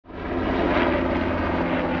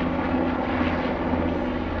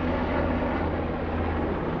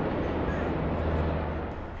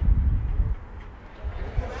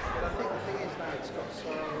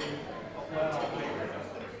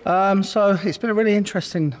So it's been a really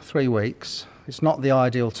interesting 3 weeks. It's not the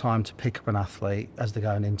ideal time to pick up an athlete as they're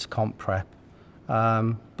going into comp prep.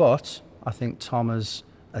 But I think Tom has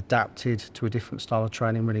adapted to a different style of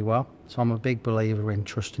training really well. So I'm a big believer in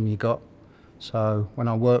trusting your gut. So when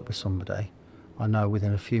I work with somebody, I know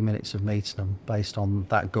within a few minutes of meeting them, based on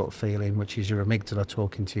that gut feeling, which is your amygdala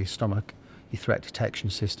talking to your stomach, your threat detection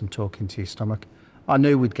system talking to your stomach, I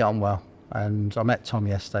knew we'd get on well. And I met Tom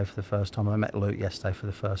yesterday for the first time. I met Luke yesterday for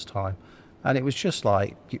the first time. And it was just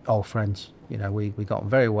like old friends. You know, we got on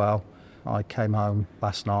very well. I came home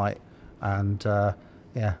last night and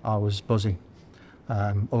yeah, I was buzzing.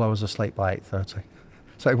 Although I was asleep by 8:30.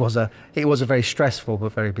 So it was a very stressful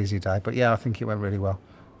but very busy day. But yeah, I think it went really well.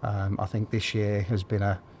 I think this year has been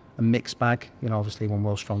a mixed bag. You know, obviously won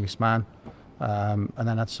World's Strongest Man, and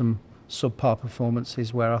then had some subpar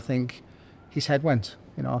performances where I think his head went.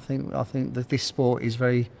 You know, I think that this sport is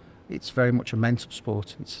it's very much a mental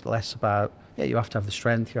sport. It's less about, yeah, you have to have the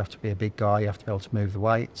strength, you have to be a big guy, you have to be able to move the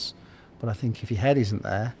weights. But I think if your head isn't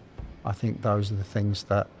there, I think those are the things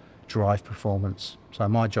that drive performance. So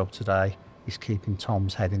my job today is keeping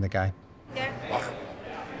Tom's head in the game. Yeah.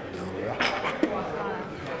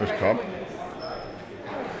 Let's come.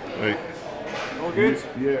 Right. All good?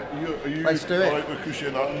 Are you Let's do it. All right with Cushy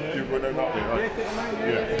and that? You're going down that way, right?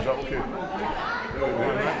 Yeah, is that okay? How you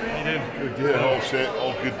doing? Good, yeah, all set,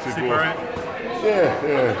 all good to Sleep go. alright?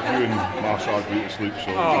 Yeah, doing massage, going to sleep,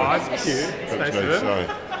 so That's cute. It's nice to do. Aye.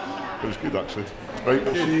 It was good actually. Right,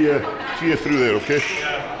 we'll see you through there, okay?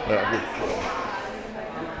 Right, I'll go.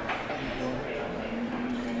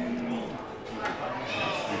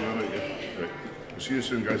 See you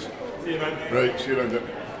soon, guys. See you, man. Right, see you around there.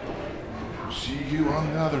 See you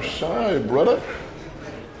on the other side, brother.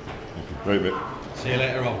 Right, mate. See you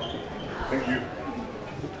later on. Thank you.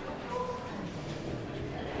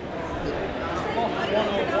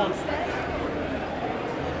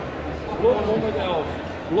 Blok 111.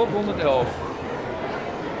 Blok 111.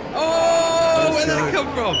 Oh, where did it come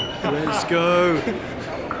from? Let's go.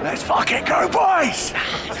 Let's fucking go, boys!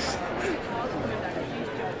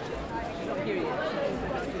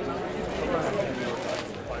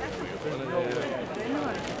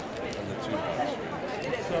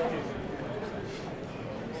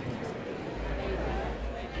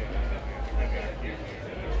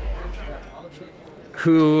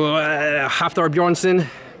 Who Hafthor Bjornsson,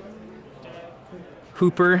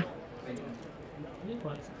 Hooper,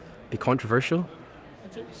 be controversial.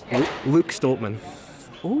 Luke Stoltman.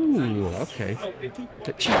 Ooh, okay.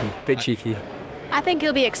 Bit cheeky. I think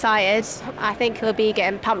he'll be excited. I think he'll be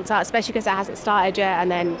getting pumped up, especially because it hasn't started yet. And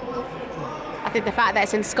then I think the fact that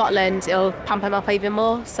it's in Scotland, it'll pump him up even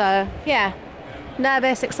more. So yeah,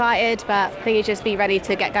 nervous, excited, but I think he'll just be ready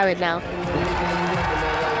to get going now.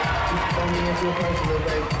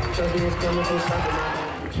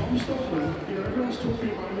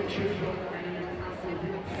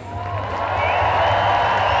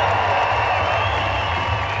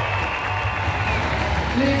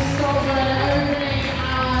 Luke Stoltman opening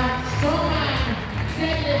our strongman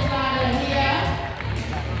deadlift ladder here.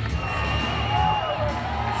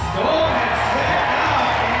 Stoltman set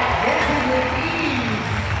up and gets it with ease.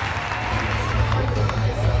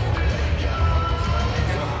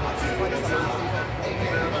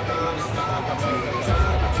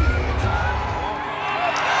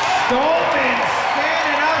 Stoltman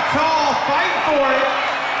standing up tall, fight for it.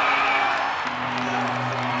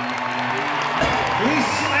 He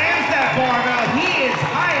slams that barbell. He is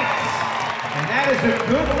hyped. And that is a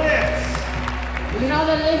good lift.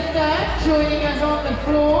 Another lifter joining us on the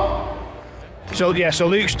floor. So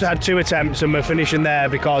Luke's had 2 attempts and we're finishing there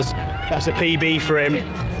because that's a PB for him.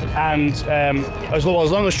 And as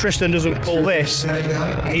long as Tristan doesn't pull this,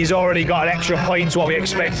 he's already got an extra point to what we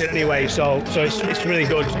expected anyway. So it's really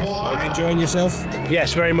good. Are you enjoying yourself?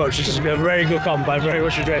 Yes, very much. This is a very good comp. I very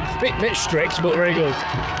much enjoy it. Bit strict, but very good.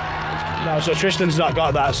 No, so Tristan's not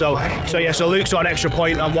got that. So Luke's got an extra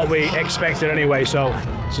point on what we expected anyway. So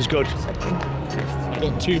this is good.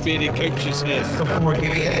 Got 2 bearded coaches here. Before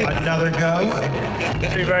giving it another go.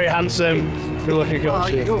 Very handsome, good looking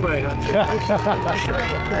coach. Oh, you're very handsome.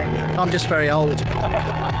 I'm just very old. To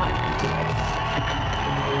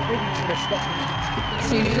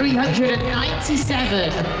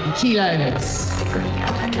 397 kilos.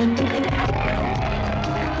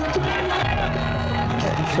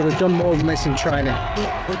 So we've done more than this in training.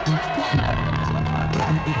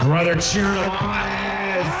 Brother cheering on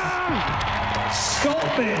as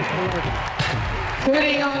Stoltman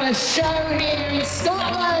Putting on a show here in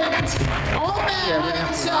Scotland on their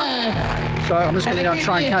home turf. So I'm just going to go and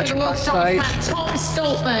try and catch him backstage. Tom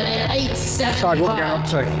Stoltman at 8.75. Decide what we're going up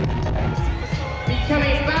to.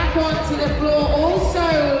 Coming back onto the floor also.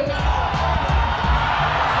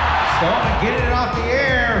 Stoltman getting it off the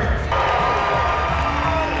air.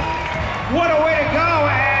 What a way to go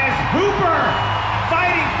as Hooper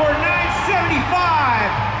fighting for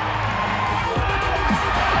 975.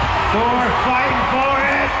 Thor fighting for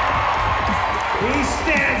it. He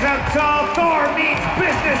stands up tall. Thor means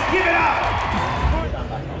business. Give it up.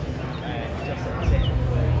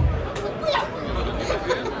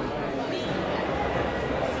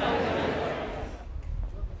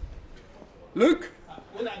 Look,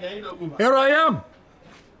 here I am.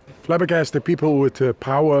 Flabbergasted people with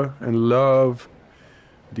power and love,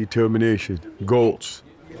 determination, goals.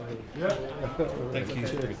 Thank you.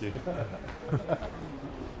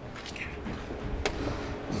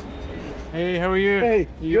 Hey, how are you? Hey,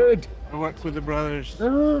 good. I work with the brothers.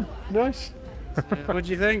 Oh, nice. What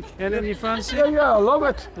do you think? Anything you fancy? Yeah, I love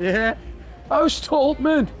it. Yeah. Oh,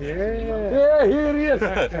 Stoltman. Yeah, here he is.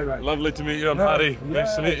 Lovely to meet you. I'm Harry.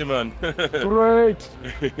 Nice to meet you, man. Great.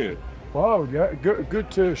 Wow, yeah,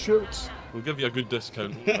 good shirts. We'll give you a good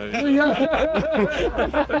discount.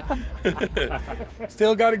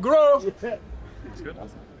 Still got to grow.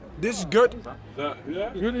 This is good.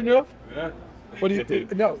 Yeah. Good enough? Yeah. What do you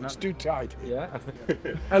think? No, it's too tight. Yeah.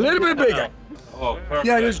 A little bit bigger. Oh, perfect.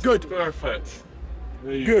 Yeah, it's good. Perfect.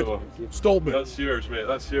 There you Good. go. Stoltman. That's yours, mate.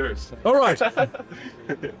 That's yours. All right. Put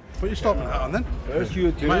your Stoltman hat on then. First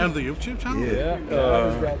YouTube. Might end the YouTube channel. Yeah.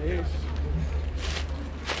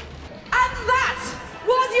 And that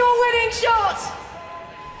was your winning shot!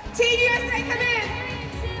 Team USA come in!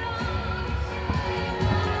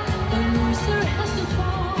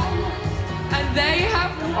 And they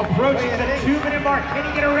have... Approaching the 2-minute mark. Can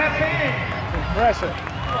he get a rep in? Impressive.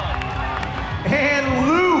 And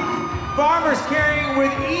Luke, Farmer's carrying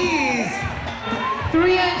with ease. 380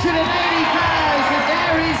 pounds, and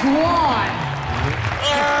there is one.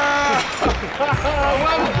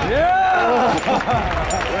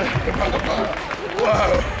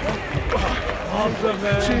 Awesome,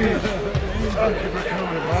 man. Jeez. Thank you for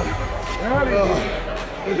coming, man.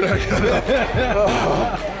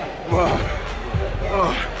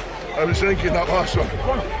 I was thinking that last one.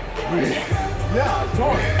 Yeah,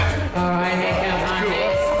 totally. All right, now our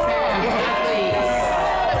next pair of athletes.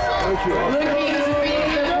 Looking to be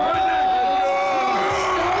the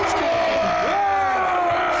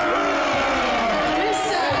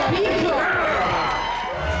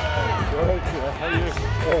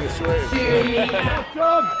Oh, sweet. Come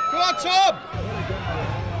on, Tom!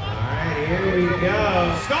 Alright, here we go.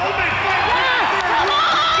 Stoltman Come on!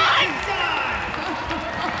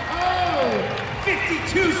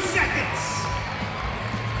 52 seconds.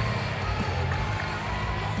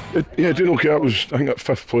 Yeah, doing okay. I think at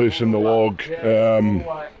 5th place in the log.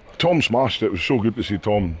 Tom smashed it. It was so good to see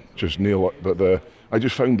Tom just nail it. But I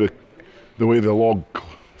just found the way the log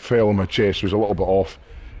fell on my chest was a little bit off,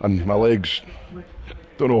 and my legs,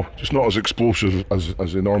 don't know, just not as explosive as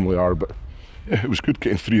they normally are. But yeah, it was good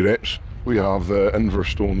getting 3 reps. We have the inverse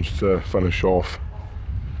stones to finish off.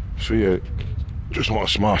 So yeah, just want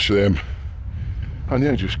to smash them, and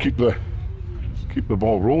yeah, just keep the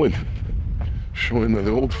ball rolling, showing that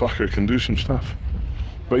the old fucker can do some stuff.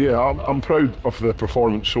 But yeah, I'm proud of the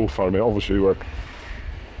performance so far, mate. Obviously we're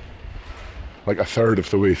like a third of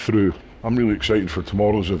the way through. I'm really excited for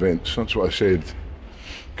tomorrow's events. That's what I said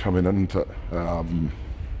coming into it.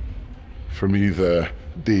 For me, the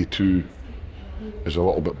day 2 is a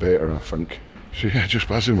little bit better, I think. So yeah, just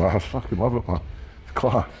busy, man. I fucking love it, man.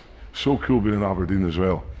 Class. So cool being in Aberdeen as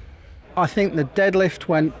well. I think the deadlift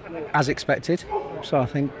went as expected. So I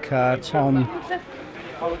think Tom,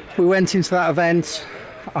 we went into that event,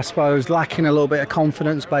 I suppose, lacking a little bit of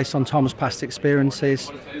confidence based on Tom's past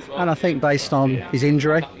experiences, and I think based on his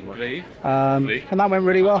injury. And that went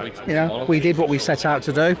really well. You know, we did what we set out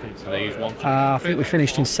to do. I think we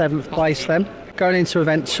finished in 7th place then. Going into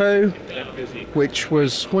event 2, which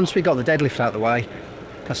was, once we got the deadlift out of the way,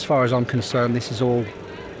 as far as I'm concerned, this is all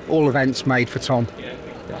events made for Tom.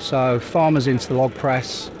 So Farmer's into the log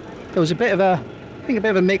press. There was a bit of a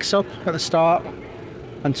mix-up at the start,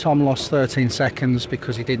 and Tom lost 13 seconds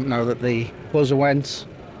because he didn't know that the buzzer went,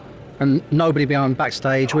 and nobody behind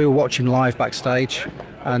backstage. We were watching live backstage,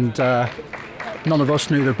 and none of us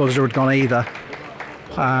knew the buzzer had gone either.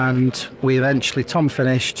 And Tom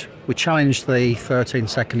finished. We challenged the 13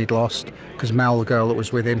 second he'd lost, because Mel, the girl that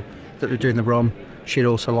was with him, that was doing the run, she'd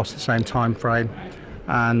also lost the same time frame.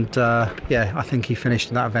 And yeah, I think he finished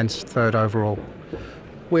in that event 3rd overall.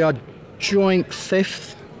 We are joint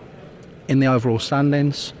 5th in the overall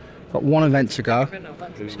standings. Got one event to go.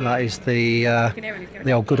 So that is the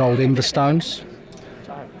old good old Inverstones.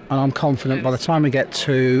 And I'm confident by the time we get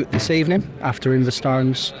to this evening, after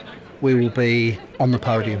Inverstones, we will be on the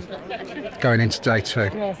podium going into day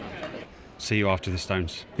 2. See you after the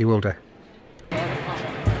Stones. You will do.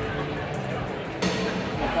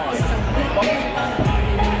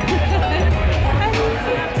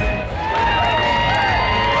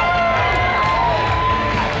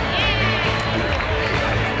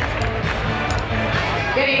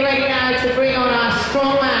 Getting ready now to bring on our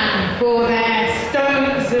strongman for their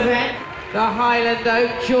Stones event. The Highland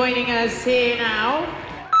Oak joining us here now.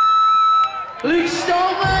 Luke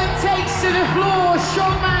Stoltman takes to the floor,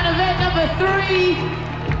 strongman event number 3.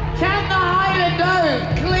 Can the Highland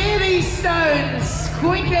Oak clear these stones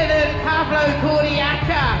quicker than Pablo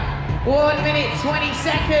Cordiaca? 1 minute 20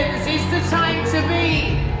 seconds is the time to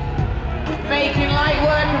be. Making light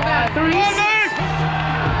work of that 3.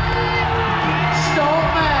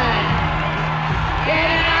 Stoltman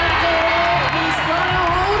getting under it, he's got a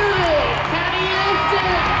hold of it. Can he lift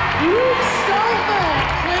it? Luke Stoltman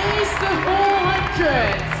clears the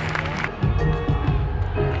 400.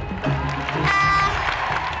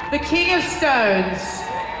 The King of Stones,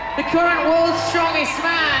 the current world's strongest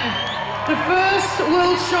man, the first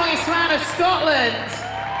world's strongest man of Scotland,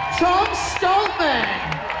 Tom Stoltman.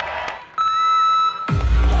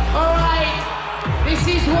 All right, this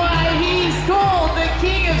is why he's called the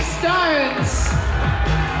King of Stones.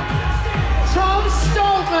 Tom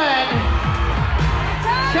Stoltman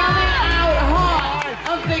coming out hot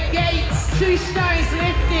of the gates, 2 stones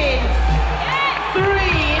lifted. 3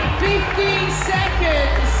 in 15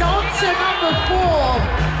 seconds, on to number 4,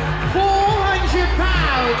 400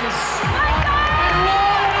 pounds. And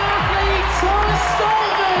what an athlete, Tom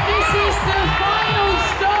Stoltman, this is the final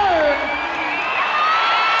stone.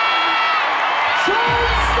 Tom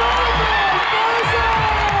Stoltman,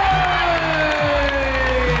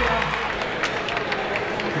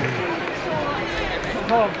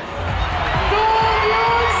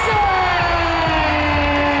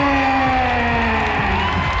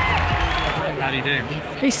 How do you do?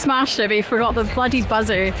 He smashed it, but he forgot the bloody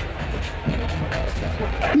buzzer.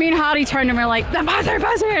 Me and Harry turned and we're like, the buzzer,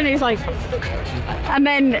 buzzer! And he's like, and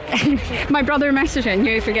then my brother messaged him,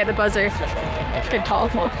 you forget the buzzer. Good call.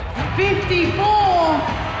 54.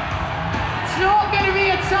 It's not going to be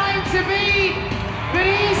a time to beat, but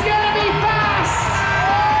he's going to be fast.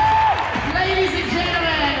 Ladies and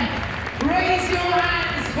gentlemen, raise your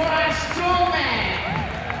hands for our strongman.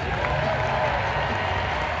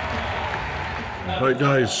 Right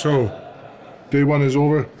guys, so day 1 is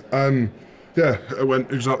over. Yeah, it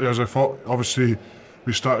went exactly as I thought. Obviously,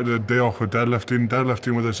 we started the day off with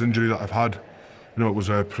deadlifting with this injury that I've had. You know, it was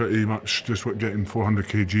pretty much just getting 400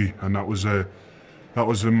 kg, and that was the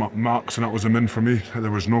max, and that was the min for me.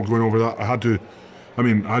 There was no going over that. I had to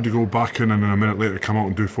go back in and then a minute later come out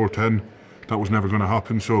and do 410. That was never going to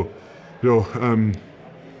happen. So, you know,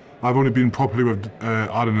 I've only been properly with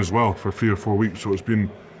Aaron as well for 3 or 4 weeks. So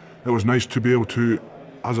it was nice to be able to,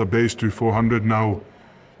 as a base, do 400. Now,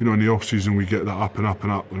 you know, in the off season we get that up and up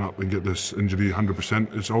and up and up and get this injury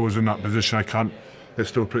 100%. It's always in that position. It's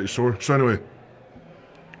still pretty sore. So anyway,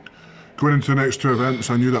 going into the next 2 events,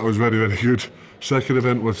 I knew that was very, very good. Second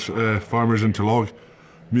event was Farmers into Log.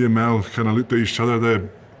 Me and Mel kind of looked at each other.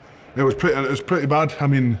 It was pretty bad. I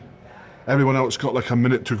mean, everyone else got like a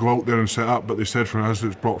minute to go out there and set up, but they said for us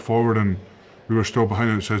it's brought forward and we were still behind,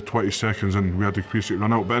 and it says 20 seconds and we had to basically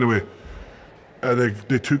run out. But anyway,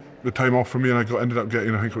 they took the time off from me and I ended up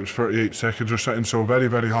getting, I think it was 38 seconds or something, so very,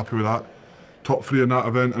 very happy with that. Top 3 in that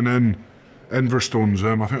event. And then Inverstones,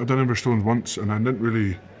 I think I've done Inverstones once and I didn't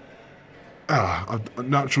really,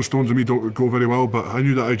 natural stones to me don't go very well, but I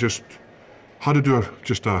knew that I just had to do a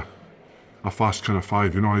fast kind of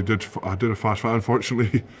 5, you know. I did a fast 5.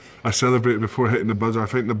 Unfortunately, I celebrated before hitting the buzzer. I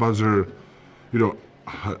think the buzzer, you know,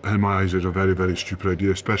 in my eyes is a very, very stupid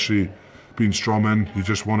idea, especially being strongman. You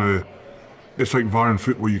just want to, it's like VAR in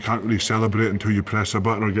football, you can't really celebrate until you press a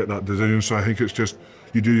button or get that decision. So I think it's just,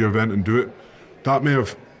 you do your event and do it. That may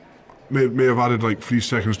have added like 3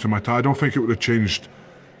 seconds to my time. I don't think it would have changed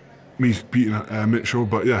me beating Mitchell,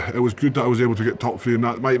 but yeah, it was good that I was able to get top 3 in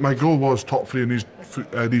that. My goal was top 3 in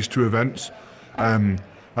these 2 events, and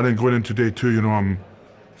then going into day 2, you know, I'm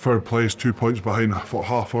 3rd place, 2 points behind. I fought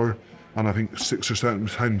half hour, and I think 6 or 7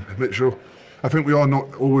 behind Mitchell. I think we all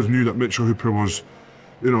always knew that Mitchell Hooper was,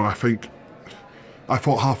 you know, I thought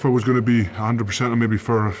half hour was going to be 100% and maybe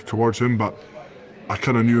further towards him, but I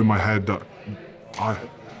kind of knew in my head that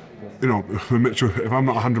you know, if I'm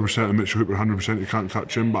not 100% and Mitchell Hooper 100%, you can't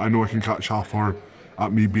catch him, but I know I can catch half hour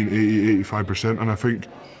at me being 80-85%, and I think,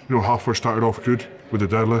 you know, half hour started off good with the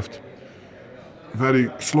deadlift.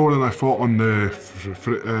 Very slower than I thought on the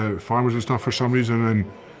farmers and stuff for some reason, and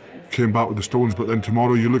then came back with the stones. But then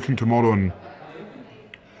tomorrow, you're looking tomorrow, and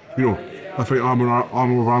you know, I think arm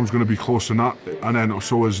over arm's going to be close to that, and then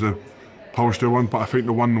so is the power stair one. But I think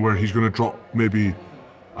the one where he's going to drop maybe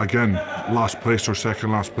again last place or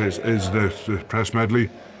second last place is the press medley.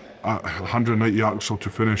 190 axle to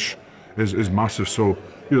finish is massive. So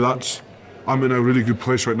you know, I'm in a really good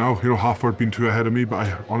place right now. You know, half hour been 2 ahead of me, but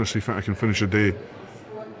I honestly think I can finish the day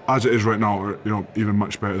as it is right now, or you know, even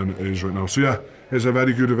much better than it is right now. So yeah, it's a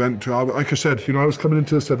very good event to have. Like I said, you know, I was coming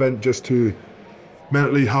into this event just to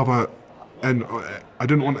mentally have and I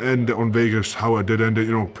didn't want to end it on Vegas how I did end it.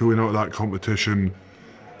 You know, pulling out of that competition,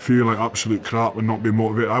 feeling like absolute crap and not being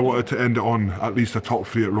motivated. I wanted to end it on at least a top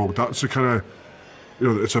 3 at Rogue. That's the kind of, you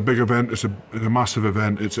know, it's a big event, it's a massive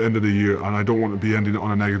event, it's the end of the year, and I don't want to be ending it on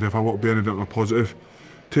a negative. I want to be ending it on a positive.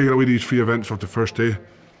 Taking away these 3 events off the first day,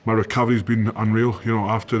 my recovery's been unreal, you know,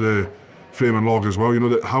 after the frame and log as well. You know,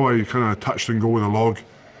 that how I kind of touched and go with the log,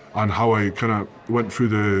 and how I kind of went through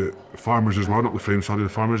the farmers as well, not the frame, sorry, the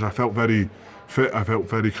farmers. I felt very fit, I felt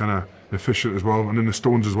very kind of efficient as well, and then the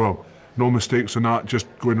stones as well. No mistakes in that, just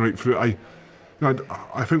going right through it.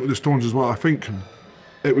 I think with the stones as well, I think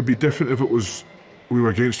it would be different if it was we were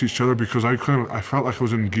against each other, because I felt like I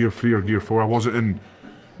was in gear 3 or gear 4. I wasn't in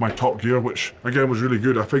my top gear, which again was really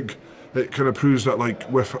good. I think it kind of proves that, like,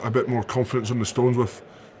 with a bit more confidence on the stones, with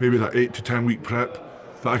maybe that 8 to 10 week prep,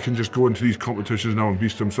 that I can just go into these competitions now and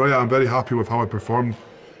beast them. So yeah, I'm very happy with how I performed.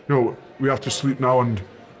 You know, we have to sleep now and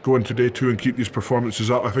go into day 2 and keep these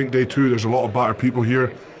performances up. I think day 2, there's a lot of battered people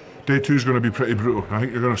here. Day 2 is going to be pretty brutal. I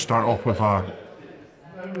think you're going to start off with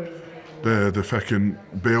the fucking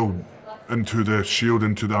bail into the shield,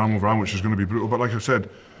 into the arm over arm, which is going to be brutal. But like I said,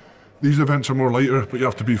 these events are more lighter, but you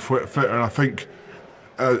have to be fitter. And I think,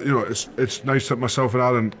 you know, it's nice that myself and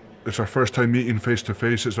Aaron, it's our first time meeting face to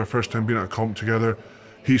face. It's our first time being at a comp together.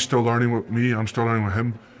 He's still learning with me, I'm still learning with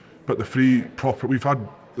him. But the 3 proper, we've had,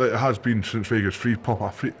 like it has been since Vegas, 3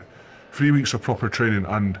 weeks of proper training,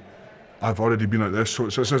 and I've already been like this. So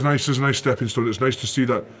it's a nice stepping stone. It's nice to see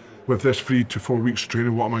that with this 3 to 4 weeks of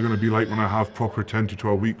training, what am I going to be like when I have proper 10 to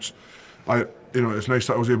 12 weeks? You know, it's nice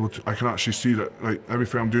that I was able to, I can actually see that, like,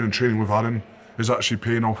 everything I'm doing in training with Aaron is actually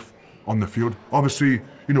paying off on the field. Obviously,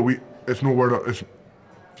 you know, it's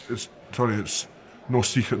no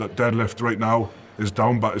secret that deadlift right now is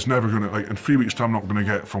down, but it's never going to, like, in 3 weeks time, I'm not going to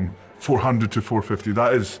get from 400 to 450.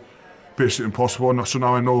 That is basically impossible. And so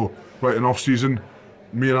now I know, right, in off season,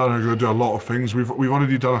 me and Aaron are going to do a lot of things. We've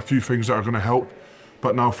already done a few things that are going to help,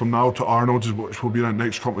 but now from now to Arnold's, which will be our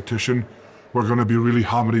next competition, we're going to be really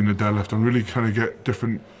hammering the deadlift and really kind of get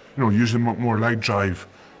different, you know, using more leg drive,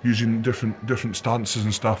 using different stances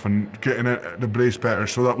and stuff, and getting the brace better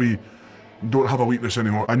so that we don't have a weakness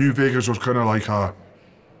anymore. I knew Vegas was kind of like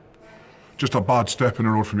just a bad step in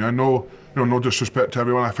the road for me. I know, you know, no disrespect to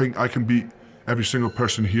everyone, I think I can beat every single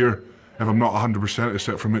person here if I'm not 100%,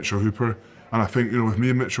 except for Mitchell Hooper. And I think, you know, with me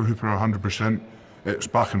and Mitchell Hooper are 100%, it's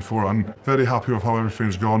back and forth. I'm very happy with how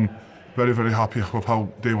everything's gone. Very, very happy with how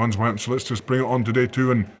day 1's went. So let's just bring it on to day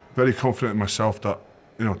 2, and very confident in myself that,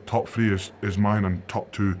 you know, top 3 is mine, and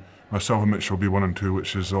top 2, myself and Mitchell will be 1 and 2,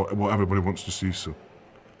 which is what everybody wants to see. So,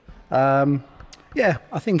 yeah,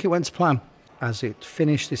 I think it went to plan. As it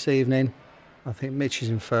finished this evening, I think Mitch is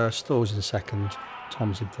in first, Thor's in second,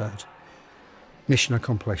 Tom's in third. Mission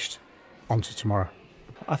accomplished. On to tomorrow.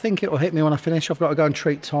 I think it will hit me when I finish. I've got to go and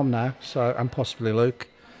treat Tom now, and possibly Luke.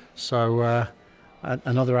 So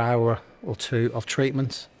another hour or 2 of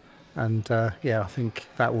treatment, and yeah, I think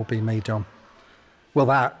that will be me done. Well,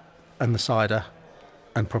 that and the cider,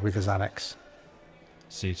 and probably the Xanax.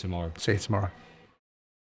 See you tomorrow. See you tomorrow.